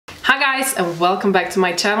guys, and welcome back to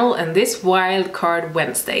my channel and this Wildcard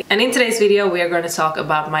Wednesday. And in today's video we are going to talk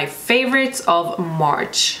about my favorites of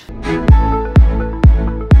March.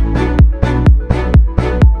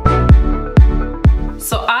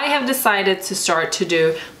 So I have decided to start to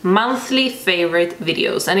do monthly favorite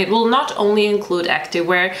videos, and it will not only include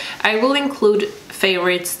activewear, I will include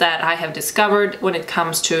favorites that I have discovered when it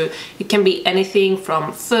comes to, it can be anything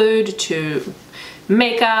from food to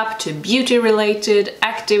makeup to beauty related,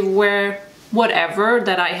 activewear, whatever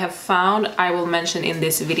that I have found I will mention in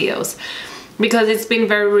these videos. Because it's been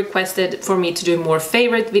very requested for me to do more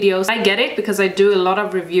favorite videos. I get it because I do a lot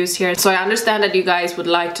of reviews here, so I understand that you guys would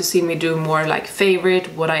like to see me do more like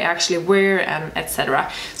favorite, what I actually wear and etc.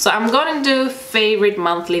 So I'm gonna do favorite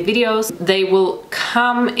monthly videos. They will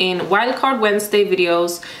come in Wildcard Wednesday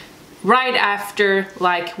videos right after,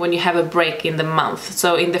 like when you have a break in the month.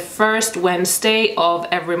 So in the first Wednesday of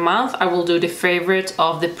every month I will do the favorite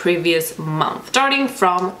of the previous month, starting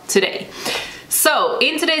from today. So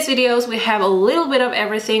in today's videos we have a little bit of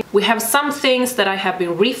everything. We have some things that I have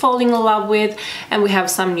been re-falling in love with, and we have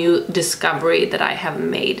some new discovery that I have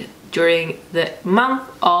made during the month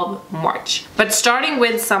of March. But starting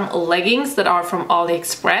with some leggings that are from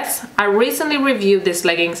Aliexpress. I recently reviewed these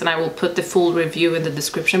leggings and I will put the full review in the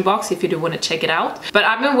description box if you do want to check it out. But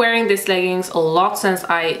I've been wearing these leggings a lot since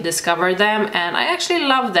I discovered them, and I actually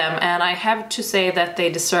love them, and I have to say that they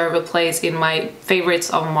deserve a place in my favorites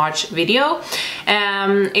of March video.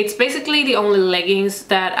 It's basically the only leggings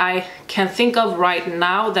that I can think of right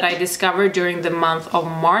now that I discovered during the month of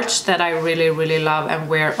March that I really love and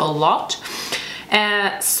wear a lot.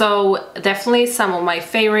 So definitely some of my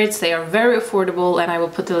favorites. They are very affordable, and I will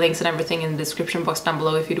put the links and everything in the description box down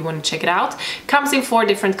below if you do want to check it out. Comes in 4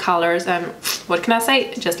 different colors, and what can I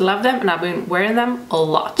say, just love them, and I've been wearing them a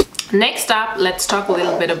lot. Next up, let's talk a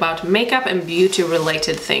little bit about makeup and beauty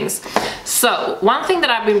related things. So one thing that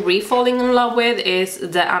I've been re-falling in love with is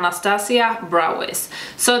the Anastasia brow wiz.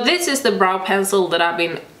 So this is the brow pencil that I've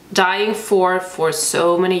been dying for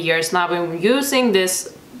so many years now. I've been using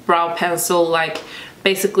this brow pencil, like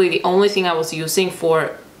basically the only thing I was using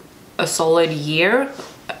for a solid year.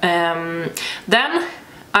 Then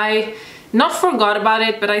I not forgot about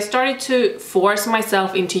it, but I started to force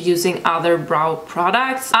myself into using other brow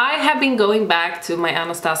products. I have been going back to my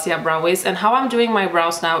Anastasia brow wiz, and how I'm doing my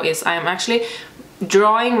brows now is I am actually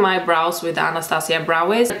drawing my brows with the Anastasia brow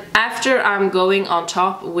wiz. After I'm going on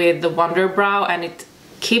top with the Wonder Brow, and it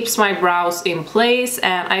keeps my brows in place,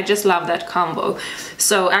 and I just love that combo.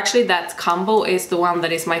 So actually that combo is the one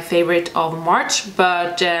that is my favorite of March,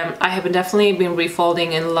 but I have definitely been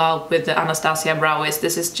re-falling in love with the Anastasia brow wiz.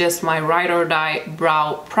 This is just my ride or die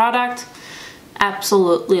brow product.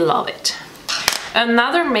 Absolutely love it.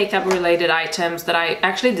 Another makeup related items that I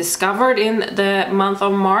actually discovered in the month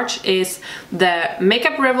of March is the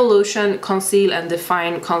Makeup Revolution Conceal and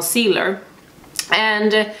Define Concealer.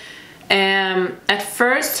 And at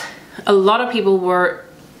first a lot of people were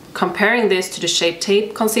comparing this to the Shape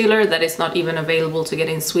Tape concealer that is not even available to get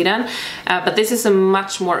in Sweden, but this is a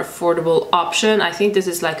much more affordable option. I think this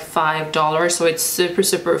is like $5, so it's super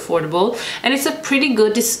affordable, and it's a pretty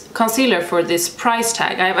good concealer for this price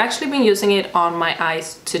tag. I've actually been using it on my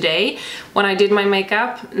eyes today when I did my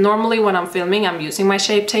makeup. Normally when I'm filming I'm using my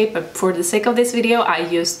Shape Tape, but for the sake of this video I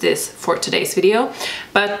use this for today's video.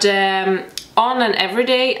 But on an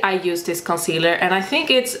everyday I use this concealer, and I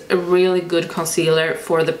think it's a really good concealer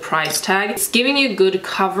for the price tag. It's giving you good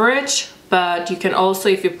coverage, but you can also,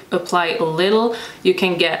 if you apply a little, you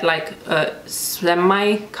can get like a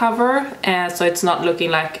semi cover, and so it's not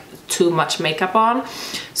looking like too much makeup on,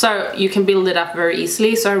 so you can build it up very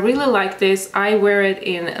easily. So I really like this. I wear it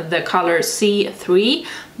in the color C3,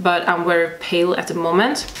 but I'm very pale at the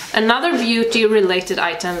moment. Another beauty related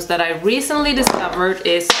items that I recently discovered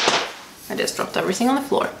is, I just dropped everything on the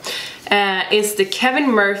floor, is the Kevin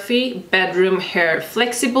Murphy Bedroom Hair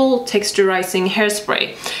Flexible Texturizing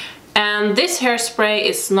Hairspray. And this hairspray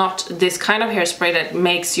is not this kind of hairspray that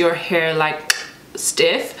makes your hair like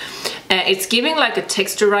stiff. It's giving like a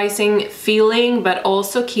texturizing feeling, but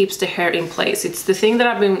also keeps the hair in place. It's the thing that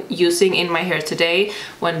I've been using in my hair today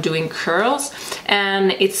when doing curls,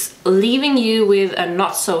 and it's leaving you with a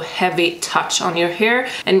not so heavy touch on your hair,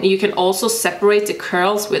 and you can also separate the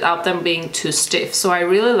curls without them being too stiff. So I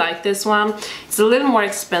really like this one. It's a little more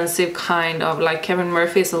expensive, kind of like Kevin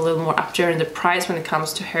Murphy is a little more up there in the price when it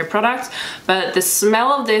comes to hair products, but the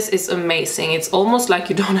smell of this is amazing. It's almost like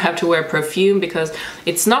you don't have to wear perfume, because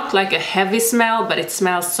it's not like a heavy smell, but it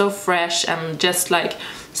smells so fresh and just like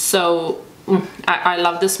so I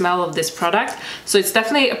love the smell of this product. So it's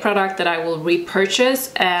definitely a product that I will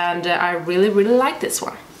repurchase, and I really like this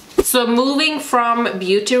one. So moving from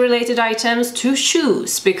beauty related items to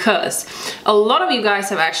shoes, because a lot of you guys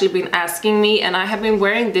have actually been asking me, and I have been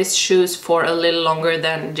wearing these shoes for a little longer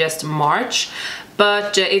than just March,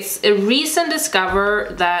 but it's a recent discover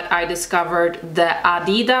that I discovered the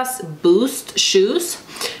Adidas Boost shoes,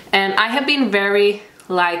 and I have been very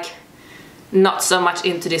like not so much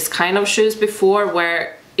into this kind of shoes before,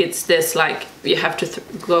 where it's this like you have to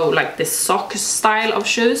go like this sock style of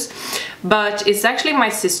shoes, but it's actually my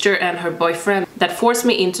sister and her boyfriend that forced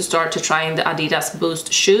me into start to trying the Adidas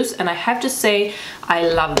Boost shoes, and I have to say I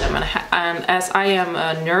love them, and as I am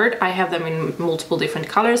a nerd, I have them in multiple different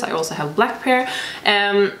colors. I also have black pair,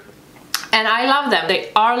 and I love them.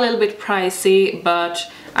 They are a little bit pricey, but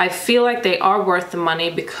I feel like they are worth the money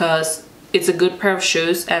because it's a good pair of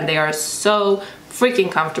shoes and they are so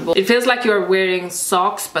freaking comfortable. It feels like you're wearing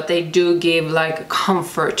socks, but they do give like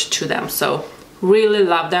comfort to them, so really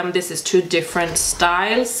love them. This is two different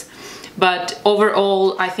styles, but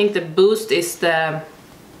overall I think the Boost is the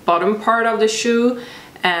bottom part of the shoe,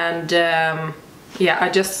 and yeah, I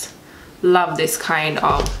just love this kind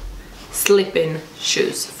of slip-in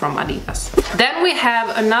shoes from Adidas. Then we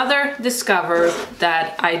have another discover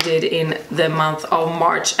that I did in the month of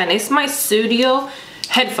March, and it's my Sudio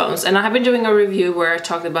headphones, and I have been doing a review where I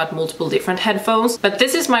talked about multiple different headphones, but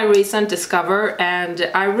this is my recent discover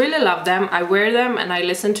and I really love them. I wear them and I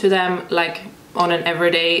listen to them like on an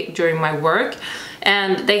everyday during my work,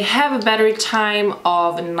 and they have a battery time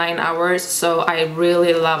of 9 hours, so I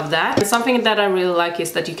really love that. And something that I really like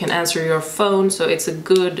is that you can answer your phone, so it's a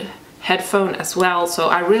good headphone as well. So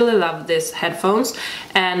I really love these headphones,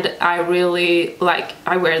 and I really like,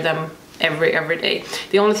 I wear them every day.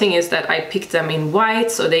 The only thing is that I picked them in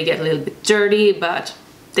white, so they get a little bit dirty, but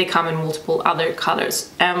they come in multiple other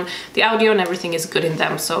colors. The audio and everything is good in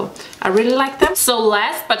them, so I really like them. So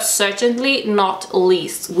last but certainly not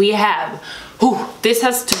least, we have, this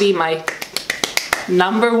has to be my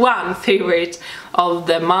 #1 favorite of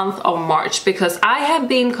the month of March, because I have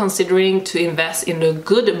been considering to invest in a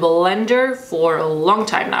good blender for a long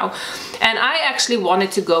time now, and I actually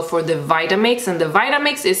wanted to go for the Vitamix, and the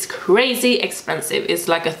Vitamix is crazy expensive. It's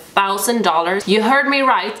like $1,000. You heard me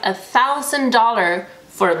right, $1,000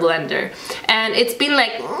 for a blender, and it's been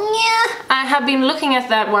like, yeah, I have been looking at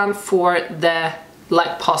that one for the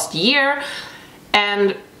like past year,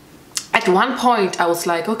 and at one point I was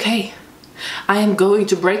like, okay, I am going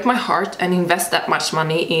to break my heart and invest that much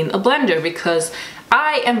money in a blender, because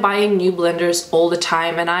I am buying new blenders all the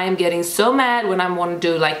time, and I am getting so mad when I want to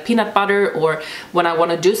do like peanut butter or when I want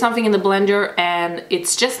to do something in the blender and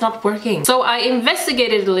it's just not working. So I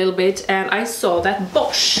investigated a little bit and I saw that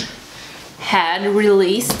Bosh had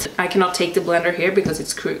released, I cannot take the blender here because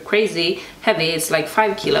it's crazy heavy, it's like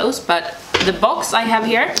 5 kilos, but the box I have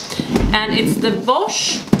here, and it's the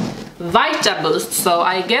Bosh vitaboost, so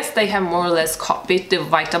I guess they have more or less copied the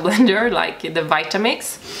Vita blender, like the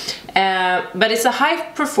Vitamix, but it's a high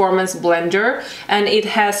performance blender, and it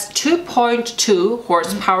has 2.2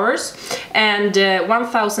 horsepower and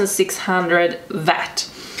 1600 watt.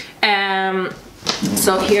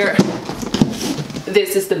 So here,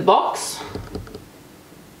 this is the box,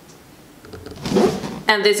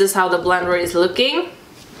 and this is how the blender is looking,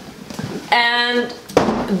 and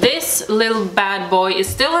this little bad boy is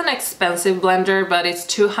still an expensive blender, but it's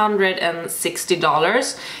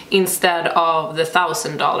 $260 instead of the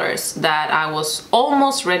 $1,000 that I was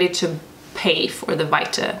almost ready to pay for the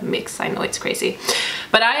Vitamix. I know it's crazy,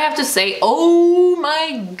 but I have to say, oh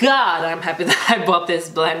my god, I'm happy that I bought this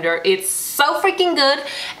blender. It's so freaking good.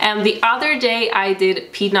 And the other day I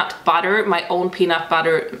did peanut butter, my own peanut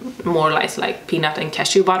butter, more or less like peanut and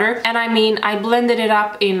cashew butter, and I mean, I blended it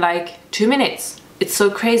up in like 2 minutes. It's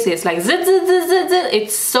so crazy. It's like zit, zit, zit, zit, zit.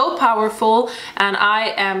 It's so powerful, and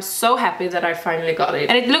I am so happy that I finally got it.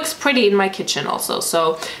 And it looks pretty in my kitchen also,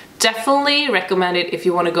 so definitely recommend it if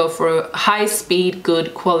you want to go for a high-speed,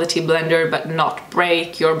 good quality blender but not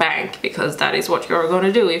break your bank, because that is what you're going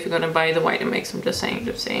to do if you're going to buy the Vitamix. I'm just saying.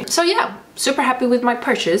 So yeah, super happy with my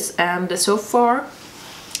purchase, and so far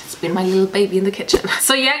it's been my little baby in the kitchen.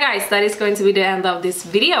 So yeah guys, that is going to be the end of this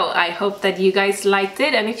video. I hope that you guys liked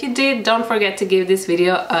it, and if you did, don't forget to give this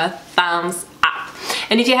video a thumbs up.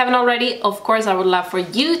 And if you haven't already, of course I would love for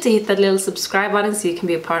you to hit that little subscribe button so you can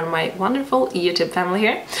be a part of my wonderful YouTube family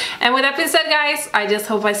here. And with that being said guys, I just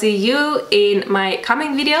hope I see you in my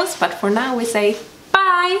coming videos, but for now we say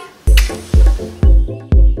bye!